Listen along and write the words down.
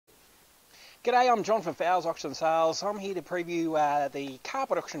G'day, I'm John from Fowles Auctions and Sales. I'm here to preview the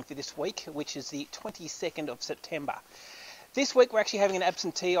carpet auction for this week, which is the 22nd of September. This week we're actually having an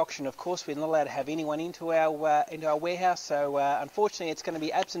absentee auction. Of course, we're not allowed to have anyone into our warehouse, so unfortunately it's going to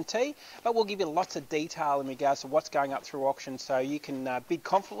be absentee, but we'll give you lots of detail in regards to what's going up through auction, so you can bid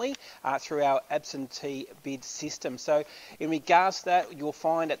confidently through our absentee bid system. So in regards to that, you'll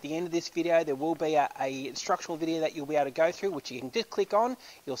find at the end of this video there will be a instructional video that you'll be able to go through, which you can just click on.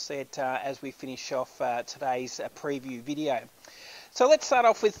 You'll see it as we finish off today's preview video. So let's start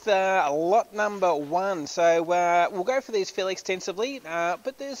off with lot number one. So we'll go for these fairly extensively,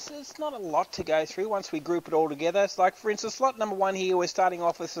 but there's not a lot to go through once we group it all together. So like for instance, lot number one here, we're starting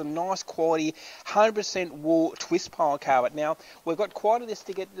off with some nice quality 100% wool twist pile carpet. Now we've got quite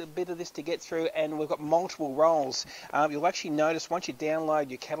a bit of this to get through, and we've got multiple rolls. You'll actually notice once you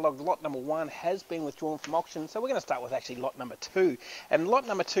download your catalogue, lot number one has been withdrawn from auction. So we're going to start with actually lot number two, and lot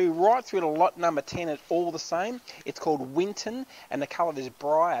number two right through to lot number 10 is all the same. It's called Winton, and the colour is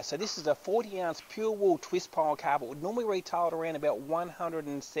Briar. So this is a 40-ounce pure wool twist pile carpet. Would normally retail at around about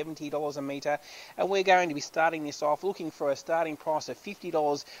 $170 a metre, and we're going to be starting this off looking for a starting price of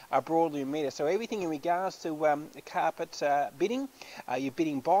 $50 a broadloom metre. So everything in regards to carpet bidding, you're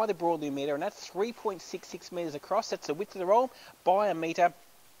bidding by the broadloom metre, and that's 3.66 metres across. That's the width of the roll by a metre.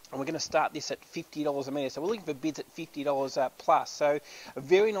 And we're going to start this at $50 a metre. So we're looking for bids at $50 plus. So a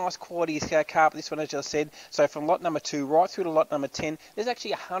very nice quality carpet, this one, as I said. So from lot number 2 right through to lot number 10, there's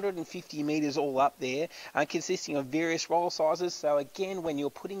actually 150 metres all up there, consisting of various roll sizes. So again, when you're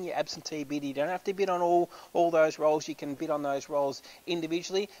putting your absentee bid, you don't have to bid on all those rolls. You can bid on those rolls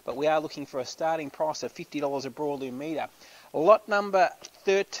individually, but we are looking for a starting price of $50 a broadloom metre. Lot number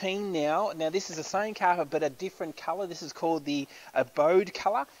 13 now. Now this is the same carpet but a different colour. This is called the Abode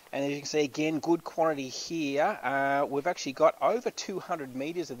colour, and as you can see, again, good quantity here. We've actually got over 200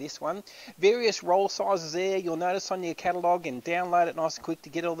 metres of this one. Various roll sizes there. You'll notice on your catalogue, and download it nice and quick to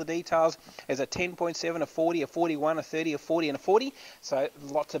get all the details. There's a 10.7, a 40, a 41, a 30, a 40 and a 40. So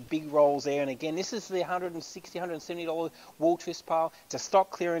lots of big rolls there. And again, this is the $160, $170 wool twist pile. It's a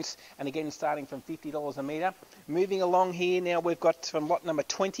stock clearance, and again starting from $50 a metre. Moving along here, now we've got from lot number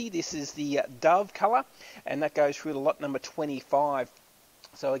 20, this is the Dove colour, and that goes through to lot number 25.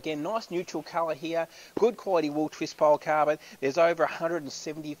 So again, nice neutral colour here, good quality wool twist pile carpet. There's over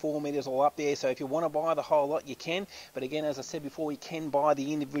 174 metres all up there, so if you want to buy the whole lot, you can. But again, as I said before, you can buy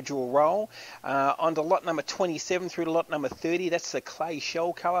the individual roll. Onto lot number 27 through to lot number 30, that's the clay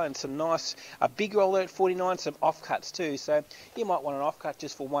shell colour, and some nice, a big roll there at 49, some offcuts too. So you might want an offcut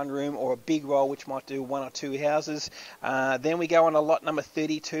just for one room, or a big roll which might do one or two houses. Then we go on to lot number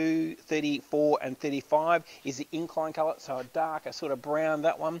 32, 34 and 35 is the incline colour, so a darker sort of brown,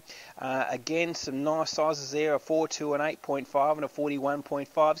 that one. Again, some nice sizes there, a 4.2, an 8.5 and a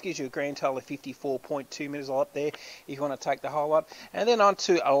 41.5. This gives you a grand total of 54.2 metres all up there if you want to take the whole lot. And then on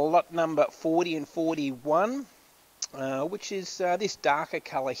to a lot number 40 and 41. Which is this darker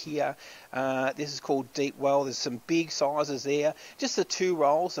colour here. This is called Deep Well. There's some big sizes there. Just the two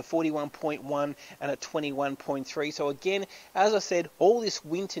rolls, a 41.1 and a 21.3. So again, as I said, all this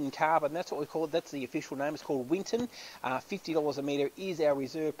Winton carpet, and that's what we call it. That's the official name. It's called Winton. $50 a metre is our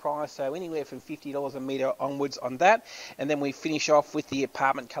reserve price. So anywhere from $50 a metre onwards on that. And then we finish off with the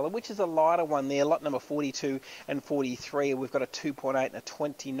apartment colour, which is a lighter one there. Lot number 42 and 43. We've got a 2.8 and a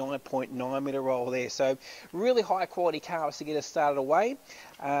 29.9 metre roll there. So really high quality carpets to get us started away,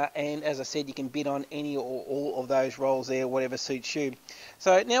 and as I said, you can bid on any or all of those rolls there, whatever suits you.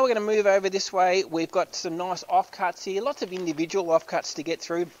 So now we're going to move over this way. We've got some nice offcuts here, lots of individual offcuts to get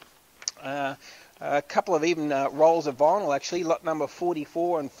through. A couple of even rolls of vinyl actually, lot number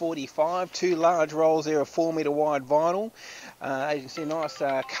 44 and 45, two large rolls there of 4 metre wide vinyl. As you can see, nice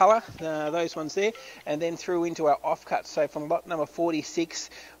colour, those ones there. And then through into our offcuts, so from lot number 46,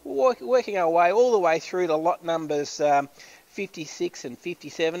 working our way all the way through to lot numbers 56 and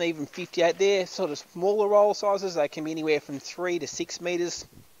 57, even 58 there, sort of smaller roll sizes. They can be anywhere from 3 to 6 metres.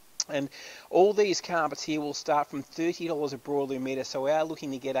 And all these carpets here will start from $30 a broadloom metre, so we are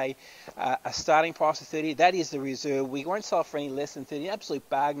looking to get a starting price of $30. That is the reserve. We won't sell for any less than $30. Absolute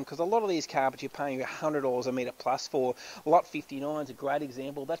bargain, because a lot of these carpets you're paying $100 a metre plus for. Lot 59 is a great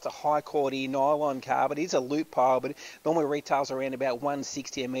example. That's a high quality nylon carpet. It's a loop pile, but normally retails around about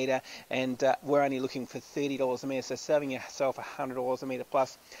 $160 a metre, and we're only looking for $30 a metre, so saving yourself $100 a metre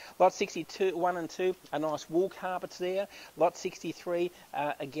plus. Lot 62, 1 and 2 are nice wool carpets there. Lot 63,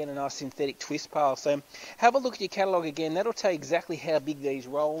 again, a nice synthetic twist pile. So have a look at your catalogue again. That'll tell you exactly how big these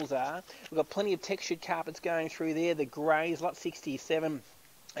rolls are. We've got plenty of textured carpets going through there. The greys, lot 67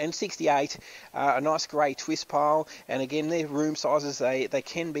 And 68, a nice grey twist pile, and again their room sizes, they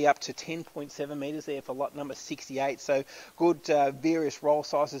can be up to 10.7 metres there for lot number 68, so good various roll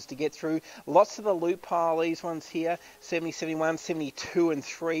sizes to get through. Lots of the loop pile, these ones here, 70, 71, 72 and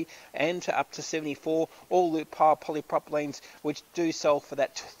 3, and up to 74, all loop pile polypropylenes, which do sell for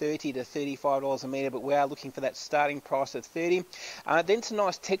that $30 to $35 a metre, but we are looking for that starting price of 30. Then some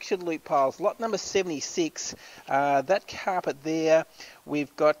nice textured loop piles, lot number 76, that carpet there,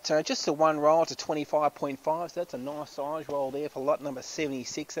 we've got just the one roll to 25.5, so that's a nice size roll there for lot number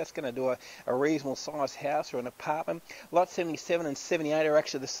 76. That's going to do a reasonable size house or an apartment. Lot 77 and 78 are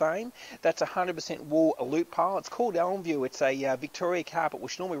actually the same. That's 100% wool loop pile. It's called Elmview. It's a Victoria carpet,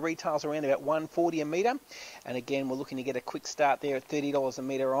 which normally retails around about $140 a metre. And again, we're looking to get a quick start there at $30 a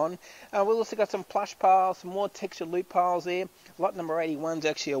metre on. We've also got some plush piles, some more textured loop piles there. Lot number 81 is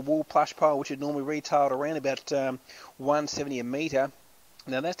actually a wool plush pile, which would normally retail at around about $170 a metre.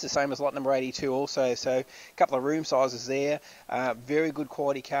 Now that's the same as lot number 82 also, so a couple of room sizes there. Very good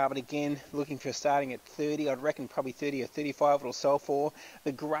quality carpet, again looking for starting at 30, I'd reckon probably 30 or 35 it'll sell for.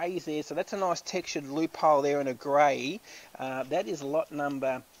 The greys there, so that's a nice textured loop pile there in a grey. That is lot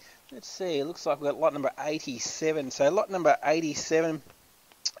number, let's see, it looks like we've got lot number 87. So lot number 87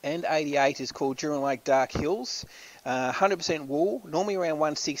 and 88 is called Duran Lake Dark Hills. 100% wool, normally around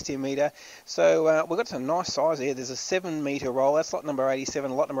 160 a metre. So we've got some nice size here. There's a 7 metre roll. That's lot number 87.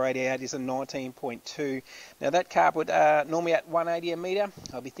 Lot number 88 is a 19.2. Now that carpet normally at 180 a metre.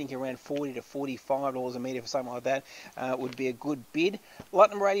 I'll be thinking around $40 to $45 a metre for something like that. Would be a good bid. Lot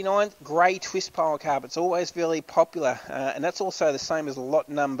number 89, grey twist pile carpet. It's always fairly popular, and that's also the same as lot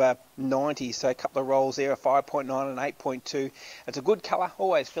number 90. So a couple of rolls there, a 5.9 and 8.2. It's a good colour,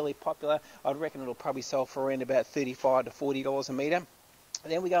 always fairly popular. I'd reckon it'll probably sell for around about $35 to $40 a metre.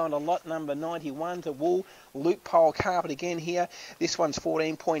 And then we go on to lot number 91, the wool loop pile carpet again here. This one's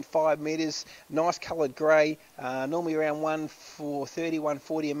 14.5 metres, nice coloured grey, normally around $130,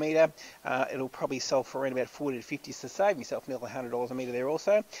 $140 a metre. It'll probably sell for around about $40 to $50, so save yourself nearly $100 a metre there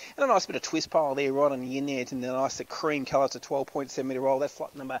also. And a nice bit of twist pile there right on the end there, and the nice cream colour, it's a 12.7 metre roll. That's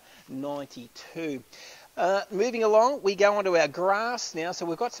lot number 92. Moving along, we go on to our grass now. So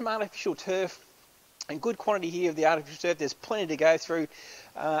we've got some artificial turf and good quantity here of the artificial turf. There's plenty to go through.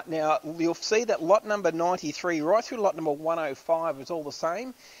 Now you'll see that lot number 93 right through lot number 105 is all the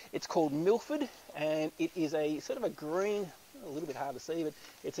same. It's called Milford, and it is a sort of a green, a little bit hard to see, but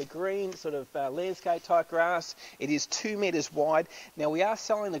it's a green sort of landscape type grass. It is 2 metres wide. Now we are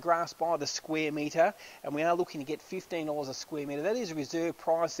selling the grass by the square metre, and we are looking to get $15 a square metre. That is a reserve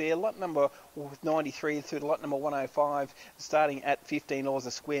price there. Lot number 93 through to lot number 105 starting at $15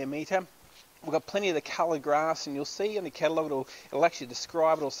 a square metre. We've got plenty of the coloured grass, and you'll see in the catalogue it'll actually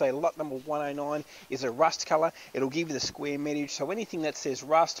describe it. It'll say lot number 109 is a rust colour. It'll give you the square meterage. So anything that says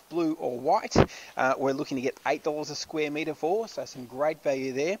rust, blue or white, we're looking to get $8 a square metre for. So some great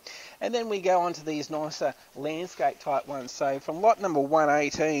value there. And then we go on to these nicer landscape type ones. So from lot number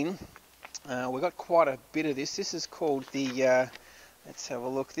 118, we've got quite a bit of this. This is called the... let's have a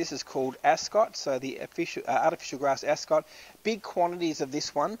look. This is called Ascot, so the artificial grass Ascot. Big quantities of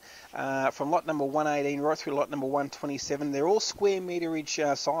this one from lot number 118 right through lot number 127. They're all square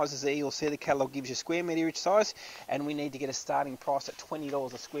meterage sizes there. You'll see the catalogue gives you square meterage size, and we need to get a starting price at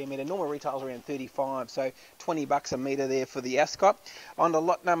 $20 a square metre. Normal retails around $35, so $20 a metre there for the Ascot. On to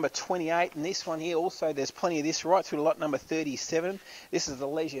lot number 28, and this one here also, there's plenty of this right through lot number 37. This is the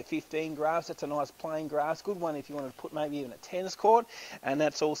Leisure 15 grass. That's a nice plain grass. Good one if you want to put maybe even a tennis court. And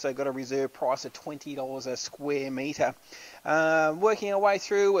that's also got a reserve price of $20 a square metre. Working our way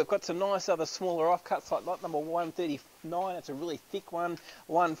through, we've got some nice other smaller offcuts like lot number 139. It's a really thick one,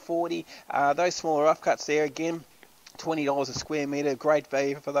 140. Those smaller offcuts there again, $20 a square metre, great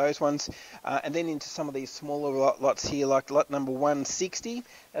value for those ones. And then into some of these smaller lots here, like lot number 160.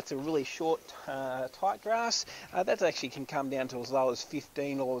 That's a really short, tight grass. That actually can come down to as low as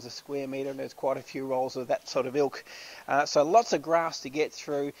 $15 a square metre, and there's quite a few rolls of that sort of ilk. So lots of grass to get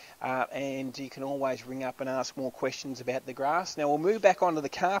through, and you can always ring up and ask more questions about the grass. Now we'll move back onto the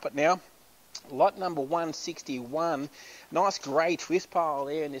carpet now. Lot number 161, nice grey twist pile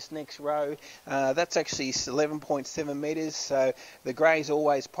there in this next row. That's actually 11.7 metres, so the grey is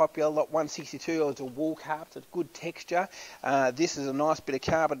always popular. Lot 162 is a wool carpet, it's good texture. This is a nice bit of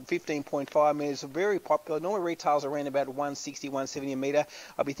carpet, 15.5 metres, very popular. Normally retails around about 160, 170 a metre.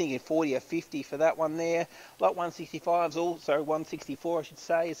 I'll be thinking 40 or 50 for that one there. Lot 165 is also 164, I should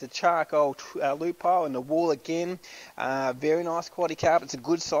say. It's a charcoal loop pile in the wool again. Very nice quality carpet. It's a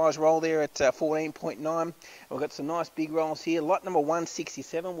good size roll there at 14.9. We've got some nice big rolls here. Lot number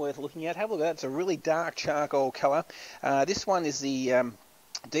 167 worth looking at. Have a look at that. It's a really dark charcoal colour. This one is the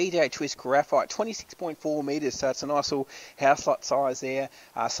DJ Twist Graphite, 26.4 metres, so it's a nice little house lot size there.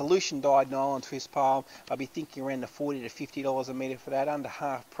 Solution dyed nylon twist pile. I'll be thinking around the $40 to $50 a metre for that, under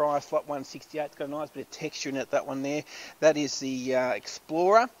half price. Lot 168, it's got a nice bit of texture in it, that one there. That is the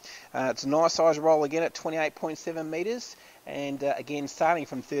Explorer. It's a nice size roll again at 28.7 metres. And again, starting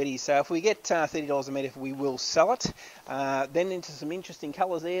from 30, so if we get $30 a metre, we will sell it. Then into some interesting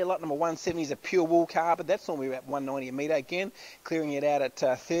colours there. Lot number 170 is a pure wool carpet. That's normally about $190 a metre. Again, clearing it out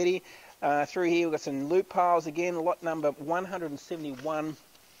at 30. Through here, we've got some loop piles again. Lot number 171.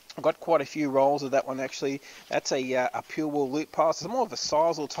 I've got quite a few rolls of that one actually. That's a pure wool loop pile, so it's more of a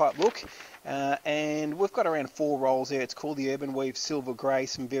sisal type look. And we've got around 4 rolls there. It's called the Urban Weave Silver Grey,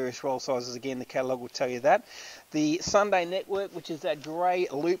 some various roll sizes. Again, the catalogue will tell you that. The Sunday Network, which is that grey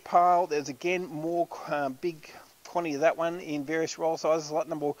loop pile, there's again more big quantity of that one in various roll sizes. Lot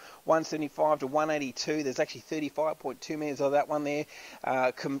number 175 to 182. There's actually 35.2 metres of that one there.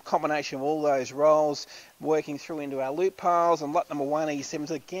 Combination of all those rolls working through into our loop piles. And lot number 187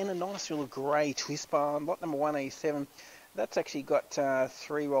 is again a nice little grey twist pile. And lot number 187, that's actually got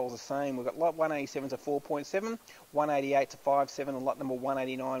 3 rolls the same. We've got lot 187 to 4.7, 188 to 5.7, and lot number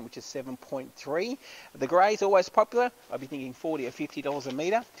 189, which is 7.3. The grey is always popular. I'd be thinking $40 or $50 a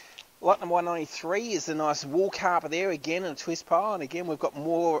metre. Lot number 193 is the nice wool carpet there, again in a twist pile, and again we've got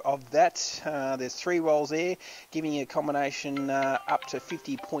more of that. There's 3 rolls there, giving you a combination up to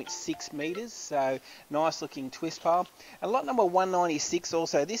 50.6 metres, so nice looking twist pile. And lot number 196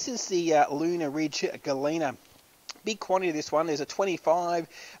 also, this is the Lunar Ridge Galena. Big quantity of this one. There's a 25,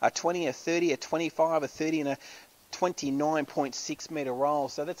 a 20, a 30, a 25, a 30, and a 29.6 metre roll.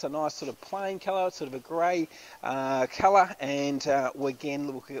 So that's a nice sort of plain colour, sort of a grey colour. And again,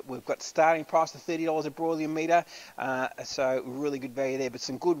 look, we've got starting price of $30 a broadleaf metre. So really good value there, but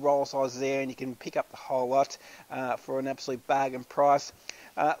some good roll sizes there, and you can pick up the whole lot for an absolute bargain price.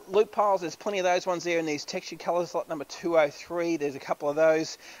 Loop piles, there's plenty of those ones there in these textured colours. Lot number 203, there's a couple of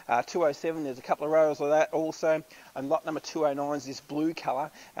those. 207, there's a couple of rolls of that also. And lot number 209 is this blue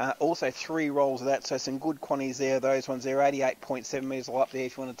colour. Also 3 rolls of that, so some good quantities there. Those ones there, 88.7 metres all up there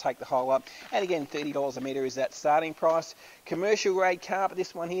if you want to take the whole up. And again, $30 a metre is that starting price. Commercial grade carpet,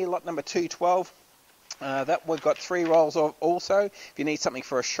 this one here, lot number 212. That we've got 3 rolls of also. If you need something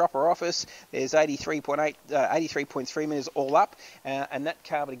for a shop or office, there's 83.3 metres all up, and that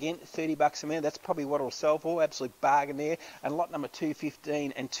carpet again, $30 a metre. That's probably what it'll sell for. Absolute bargain there. And lot number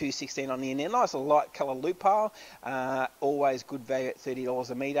 215 and 216 on the end there. Nice light colour loop pile. Always good value at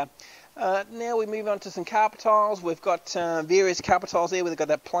 $30 a metre. Now we move on to some carpet tiles. We've got various carpet tiles there. We've got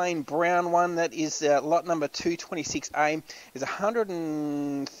that plain brown one. That is lot number 226A. Is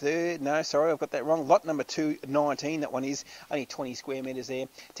 130. No, sorry, I've got that wrong. Lot number 219. That one is only 20 square metres there.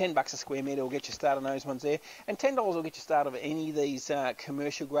 $10 a square metre will get you started on those ones there, and $10 will get you started on any of these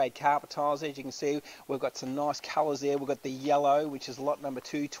commercial grade carpet tiles. As you can see, we've got some nice colours there. We've got the yellow, which is lot number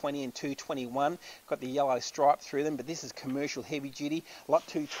 220 and 221. Got the yellow stripe through them, but this is commercial heavy duty. Lot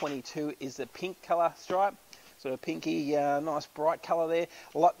 222 is the pink colour stripe, sort of pinky, nice bright colour there.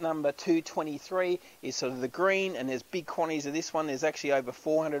 Lot number 223 is sort of the green, and there's big quantities of this one. There's actually over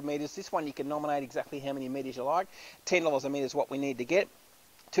 400 metres. This one you can nominate exactly how many metres you like. $10 a metre is what we need to get.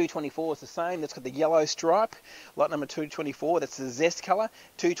 224 is the same. That's got the yellow stripe. Lot number 224, that's the zest colour.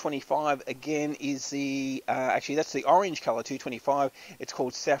 225 again is the, actually that's the orange colour, 225. It's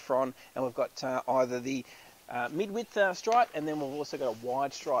called saffron, and we've got either the mid-width stripe, and then we've also got a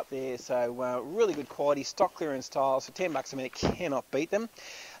wide stripe there. So really good quality, stock clearance tiles for $10 a minute, cannot beat them.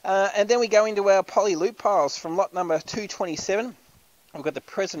 And then we go into our poly loop piles from lot number 227. We've got the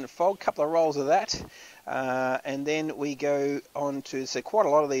President Fog, a couple of rolls of that. And then we go on to, so quite a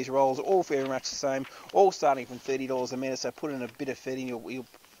lot of these rolls, all very much the same, all starting from $30 a minute. So put in a bit of feeding, you'll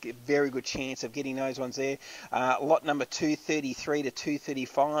get a very good chance of getting those ones there. Lot number 233 to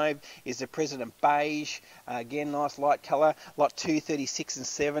 235 is the President Beige. Again, nice light colour. Lot 236 and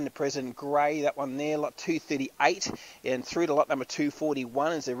 7, the President Grey, that one there. Lot 238 and through to lot number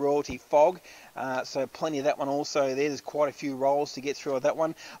 241 is the Royalty Fog. So plenty of that one also there. There's quite a few rolls to get through of that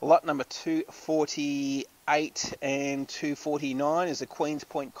one. Lot number 248 and 249 is the Queen's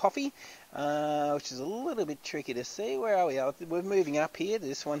Point Coffee, which is a little bit tricky to see. Where are we? We're moving up here.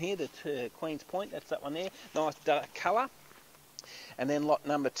 This one here, the Queen's Point, that's that one there. Nice dark colour. And then lot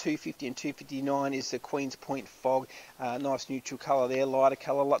number 250 and 259 is the Queen's Point Fog. Nice neutral colour there, lighter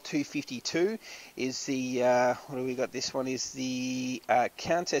colour. Lot 252 is the, what do we got? This one is the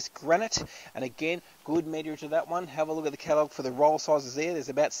Countess Granite. And again, Good meterage of that one. Have a look at the catalogue for the roll sizes there. There's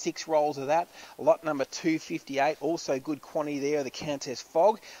about 6 rolls of that. Lot number 258, also good quantity there of the Countess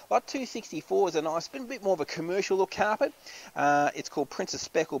Fog. Lot 264 is a nice, bit more of a commercial look carpet. It's called Princess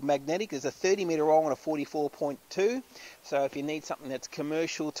Speckled Magnetic. There's a 30 metre roll and a 44.2. So if you need something that's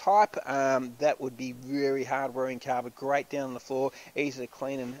commercial type, that would be very hard wearing carpet. Great down on the floor, easy to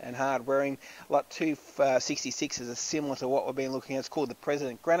clean and hard wearing. Lot 266 is similar to what we've been looking at. It's called the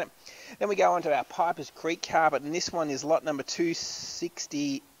President Granite. Then we go on to our Piper's Creek carpet, and this one is lot number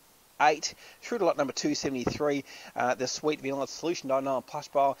 268 through to lot number 273, the Sweet Vanilla Solution Dyed Nylon Plush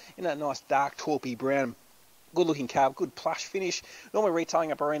Bowl in that nice dark taupey brown. Good looking carpet, good plush finish. Normally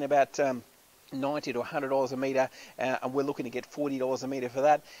retailing up around about $90 to $100 a metre, and we're looking to get $40 a metre for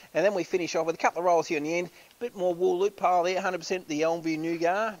that. And then we finish off with a couple of rolls here in the end. Bit more wool loop pile there, 100% the Elmview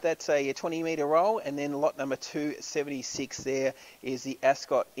Nougat. That's a 20 metre roll. And then lot number 276 there is the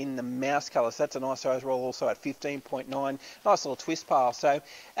Ascot in the mouse colour. So that's a nice size roll also at 15.9. Nice little twist pile. So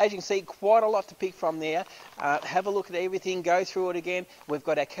as you can see, quite a lot to pick from there. Have a look at everything, go through it again. We've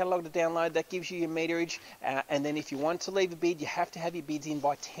got our catalogue to download. That gives you your meterage. And then if you want to leave a bid, you have to have your bids in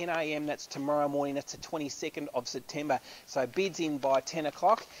by 10 a.m. That's tomorrow morning. That's the 22nd of September. So bids in by 10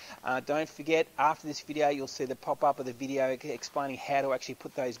 o'clock. Don't forget, after this video, you'll see the pop-up of the video explaining how to actually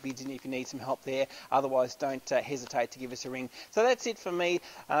put those bids in if you need some help there. Otherwise, don't hesitate to give us a ring. So that's it from me.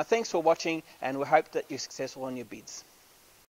 Thanks for watching, and we hope that you're successful on your bids.